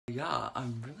Yeah,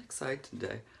 I'm really excited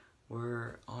today.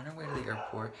 We're on our way to the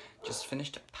airport, just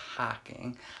finished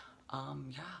packing.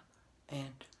 Yeah,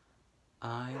 and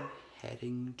I'm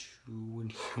heading to New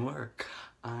York.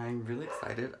 I'm really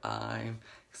excited. I'm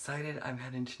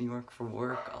heading to New York for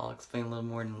work. I'll explain a little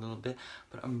more in a little bit,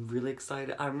 but I'm really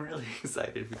excited. I'm really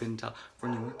excited, if you couldn't tell, for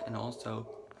New York. And also,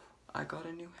 I got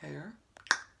a new hair.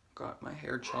 Got my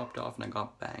hair chopped off and I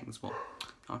got bangs. Well,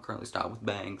 not currently styled with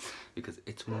bangs because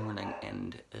it's morning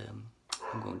and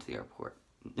I'm going to the airport.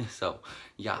 So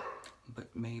yeah,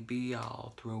 but maybe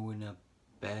I'll throw in a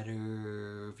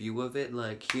better view of it,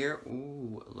 like here.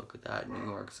 Ooh, look at that New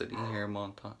York City hair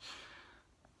montage.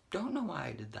 Don't know why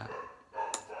I did that,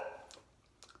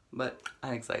 but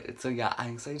I'm excited. So yeah,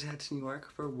 I'm excited to head to New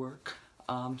York for work.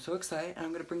 So excited, and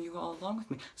I'm gonna bring you all along with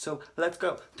me. So let's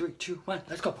go. 3, 2, 1,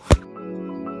 let's go.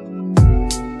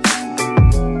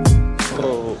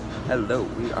 Oh, hello.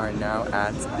 We are now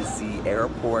at the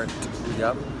airport.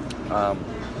 Yep.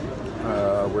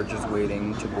 We're just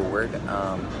waiting to board.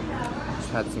 Just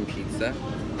had some pizza.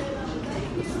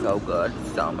 It's so good,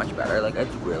 so much better. Like,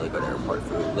 it's really good airport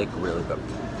food, like really good.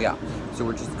 Yeah. So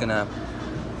we're just gonna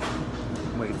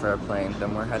wait for our plane.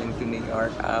 Then we're heading to New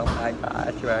York. Oh my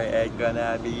gosh, we're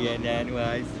gonna be in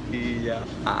NYC.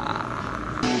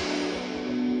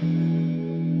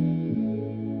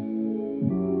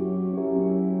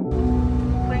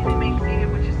 Please remain seated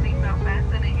with your seatbelt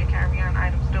fastened and your carry-on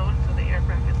items stowed until the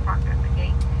aircraft is parked at the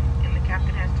gate and the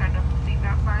captain has turned off the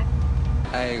seatbelt sign.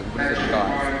 I just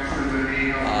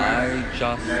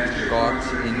got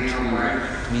into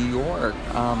New York.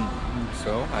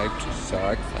 So I'm just so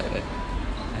excited.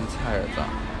 I'm tired though. I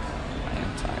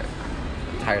am tired.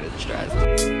 I'm tired of the stress.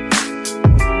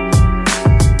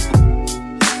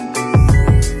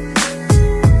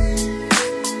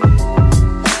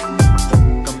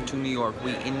 Welcome to New York.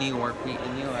 We in New York. We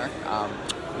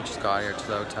just got here to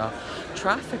the hotel.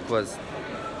 Traffic was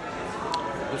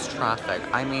traffic.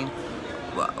 I mean,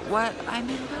 what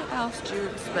else do you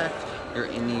expect? You're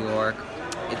in New York,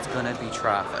 it's gonna be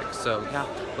traffic. So yeah,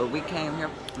 but we came here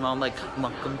and I'm like,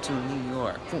 welcome to New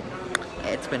York.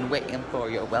 It's been waiting for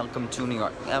you. Welcome to New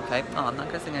York. Okay, I'm not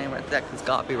gonna sing anywhere at that because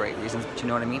copyright reasons, but you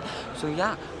know what I mean. So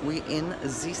yeah, we in the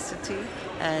city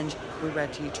and we're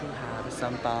ready to have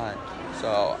some fun.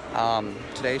 So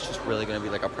today's just really gonna be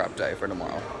like a prep day for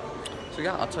tomorrow. So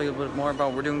yeah, I'll tell you a little bit more about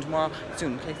what we're doing tomorrow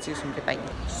soon. Okay, see you soon. Okay, bye.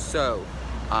 So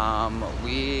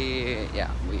we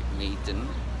didn't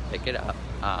pick it up.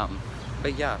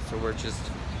 But yeah, so we're just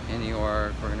in New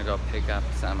York. We're gonna go pick up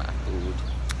some food.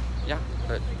 Yeah,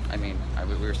 but I mean,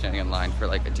 we were standing in line for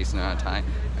like a decent amount of time,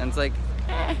 and it's like,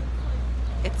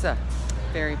 it's a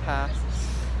ferry pass.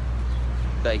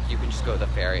 Like, you can just go to the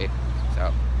ferry.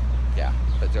 So yeah,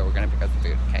 but so we're gonna pick up the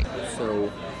food. Okay.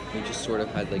 So we just sort of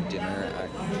had like dinner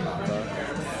at Java.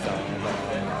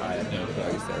 I think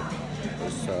I said it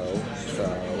was so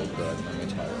good. Let me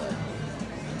tell you.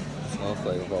 So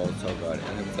flavorful, so good,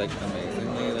 and it was like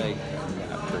amazingly like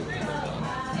freaking good.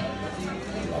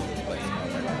 I love this place. Oh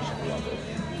my gosh, I love it.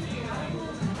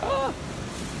 Oh,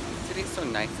 today's so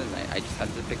nice and I just had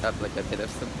to pick up like a bit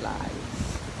of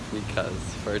supplies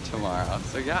because for tomorrow.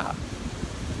 So yeah.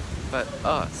 But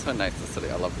oh, it's so nice, the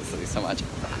city. I love the city so much.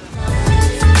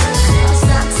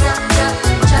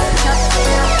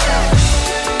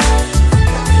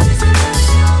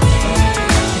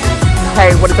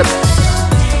 Hey, what is up?